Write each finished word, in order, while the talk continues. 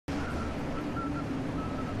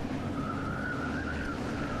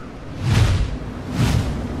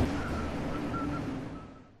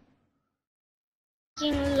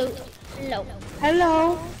Hello.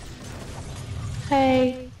 Hello.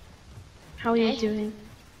 Hey. How are you doing?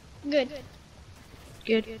 Good.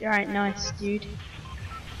 Good. Alright, nice, dude.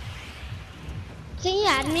 Can you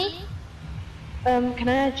add me? Can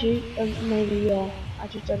I add you? Maybe, yeah. I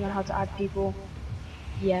just don't know how to add people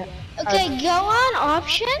yet. Okay, go on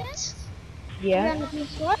options. Yeah.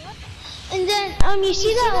 And then you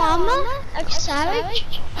see that llama? Like Savage?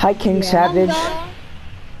 Hi, King Yeah. Savage.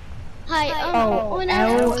 Hi, Oh, when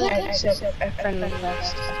L click, accept a friend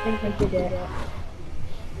request. I think I did it.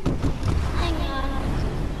 hang on.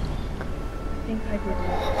 I think I did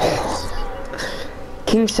it.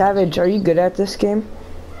 King Savage, are you good at this game?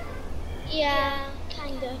 Yeah,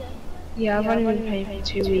 kinda. Yeah, I've only been playing for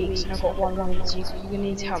 2 weeks and I've got 1 win, so you're gonna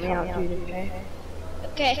need to help me out, dude, okay?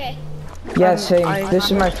 Okay. Yeah, same.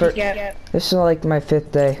 This is my first. This is like my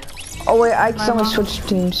 5th day. Oh wait, I accidentally switched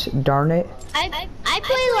teams. Darn it. I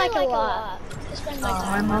play like a lot. To spend my My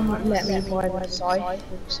time. mum won't let me buy the site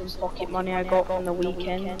with some pocket money I got from the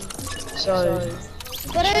weekend. So,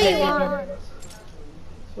 What are you on?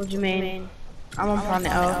 what do you mean? I'm on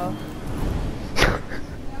Planet Earth.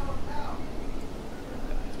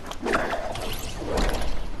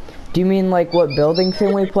 Do you mean like what building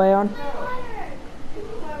thing we play on?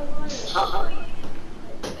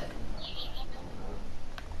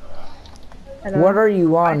 Hello? What are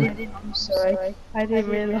you on? I'm sorry. I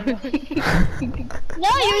didn't realize. No,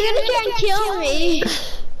 you're gonna try and kill me.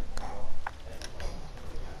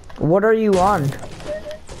 What are you on?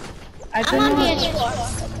 I I'm don't on know.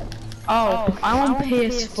 PS4. Oh, I'm on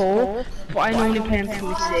PS4, but I normally play on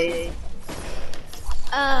PC.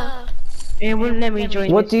 It wouldn't let me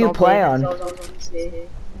join. What this do you lobby, play on? so I was PC.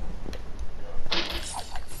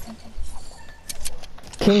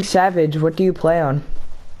 King Savage, what do you play on?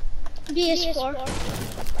 PS4.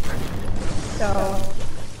 So,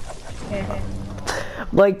 yeah.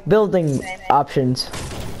 Like building options.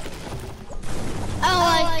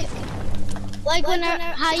 Oh, like whenever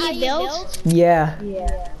how you build? Yeah.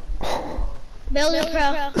 Builder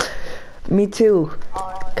Pro. Me too.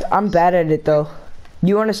 I'm bad at it though.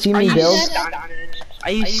 You want to see me build?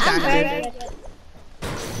 Are you standard?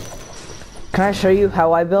 Can I show you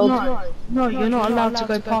how I build? No, you're not allowed to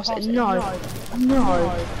go past it. No.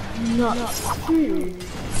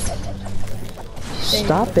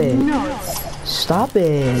 Stop it. No. Stop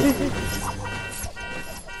it.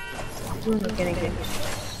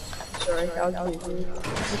 Sorry, that was rude.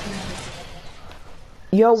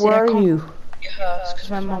 Yo, where are you? Because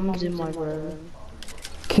my mom's in my room.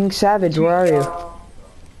 King Savage, where are you?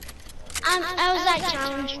 I was at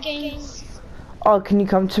Challenge Games. Oh, can you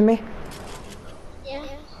come to me? Yeah.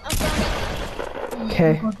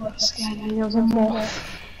 Okay. There was a moth.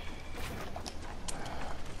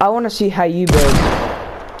 I want to see how you build.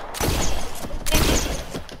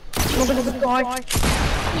 Look at the guy.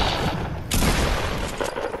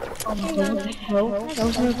 Oh my god, what the hell? There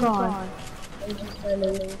was no guy.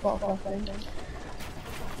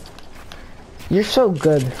 You're so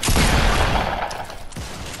good.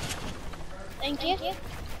 Thank you.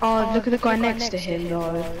 Oh, look at the guy next to him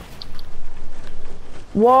though.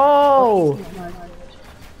 Whoa!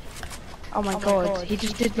 Oh my god, he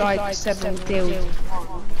just did like 7 deals.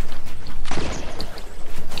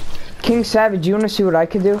 King Savage, you want to see what I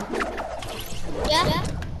can do? Yeah.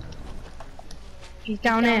 He's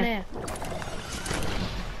down here.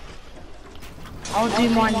 I'll do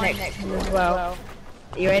mine next to him as well.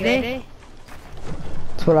 Are you ready?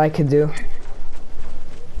 That's what I can do.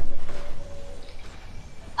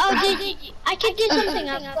 Oh, I could do something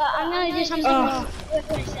else, but I'm gonna do something with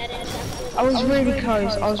my settings. I was really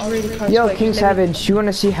close. Yo, Wait, King let me- Savage, you want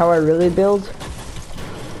to see how I really build?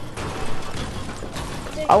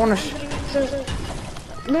 I want to.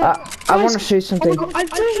 I want to show you something. Oh my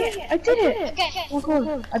god, I did it! Okay. Oh my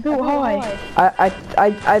god, I built high.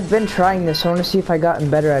 I've been trying this. I want to see if I gotten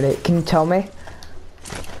better at it. Can you tell me?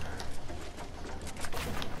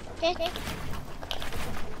 Okay.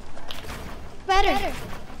 Better.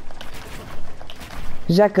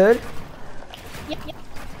 Is that good? Yep.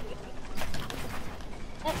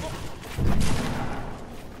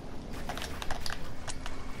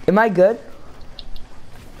 Am I good?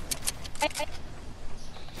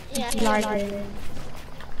 Yeah.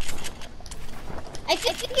 I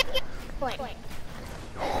think you get point.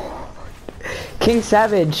 King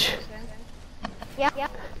Savage, Yeah.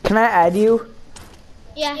 can I add you?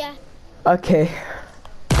 Yeah. Okay.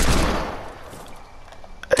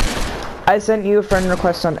 I sent you a friend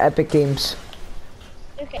request on Epic Games.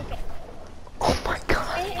 Okay. Oh my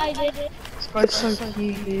god. I did it. This guy's so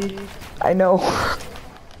cute, dude. I know.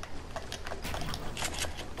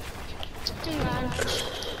 Hang on.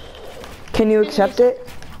 Can you accept it?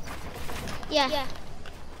 Yeah.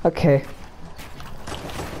 Okay.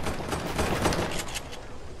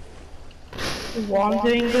 Is what I'm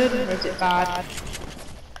doing good or is it bad?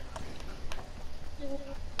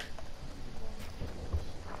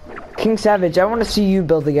 King Savage, I want to see you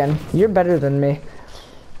build again. You're better than me.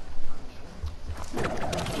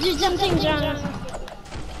 Do something wrong. I'm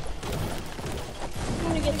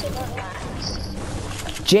gonna get to the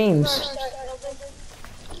last. James,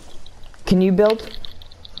 can you build?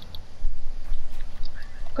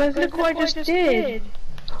 Guys, look what I just did.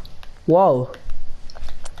 Whoa.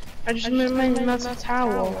 I just moved my metal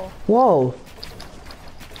tower. Whoa.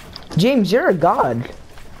 James, you're a god.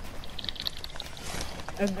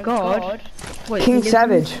 A god? Wait, King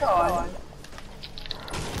Savage.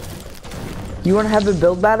 You want to have a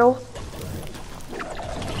build battle?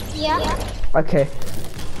 Yeah. Okay.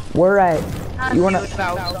 We're at. You wanna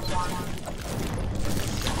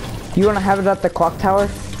have it at the clock tower?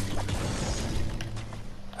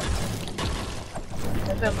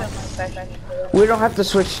 We don't have to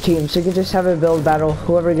switch teams. We can just have a build battle.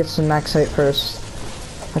 Whoever gets the max height first.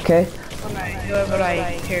 Okay? Whoever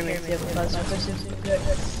pyramids the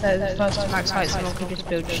first to max height, someone can just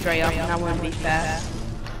build straight up, and that wouldn't be fair.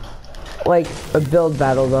 Like a build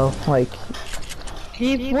battle though. Like.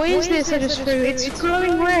 What is this? I just threw. It's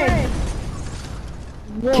glowing red.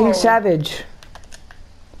 Whoa. King Savage.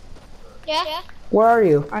 Yeah. Where are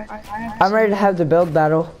you? I'm ready to have the build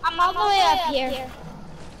battle. I'm all the way up here.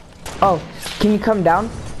 Oh, can you come down?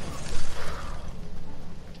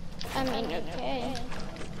 I mean, okay.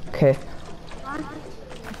 Okay. I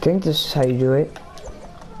think this is how you do it.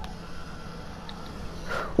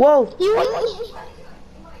 Whoa!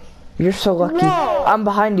 You're so lucky. Whoa. I'm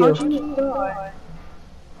behind you.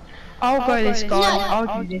 I'll go this guy.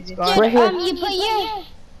 I'll do this guy. Right here.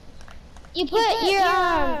 You put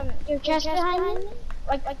your chest behind me,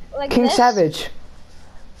 like King this? Savage.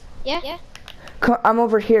 Yeah. I'm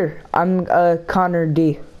over here. I'm Connor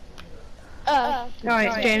D.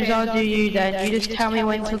 Alright, James, I'll do you then. You just tell me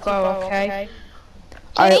when to go, okay?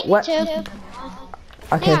 Alright, what? Two.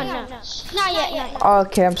 Okay. No. Not yet. Oh,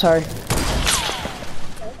 okay, I'm sorry.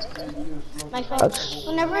 My fault.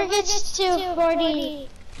 Whenever it gets to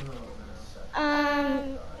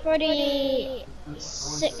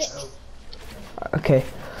 46. Okay.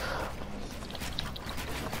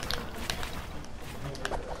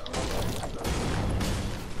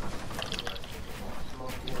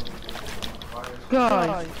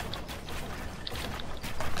 God.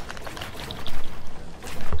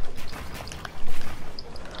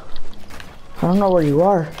 I don't know where you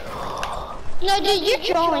are. No, dude, you're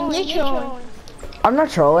trolling. I'm not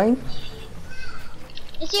trolling.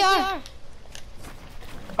 Yes, you are.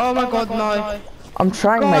 Oh my god, no. I'm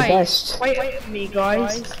trying my best. Wait for me,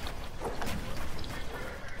 guys.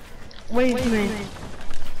 Wait for me.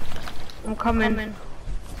 I'm coming.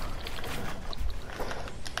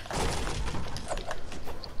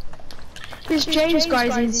 This James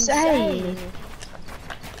guy's insane.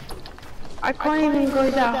 I can't even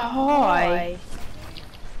go that high.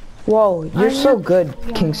 Whoa, you're so good,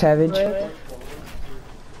 King Savage.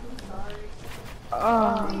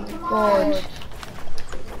 Oh my god.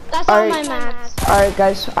 That's all my maths. Alright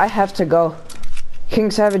guys, I have to go.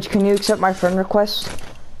 King Savage, can you accept my friend request?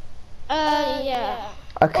 Yeah.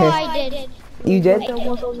 Okay. Oh, I did. You did?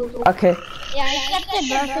 Okay. Yeah, I accepted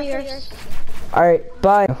both of yours. Alright,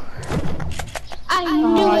 bye. I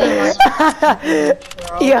knew it.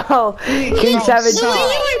 Yo, King Savage.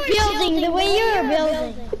 The way you were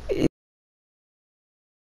building.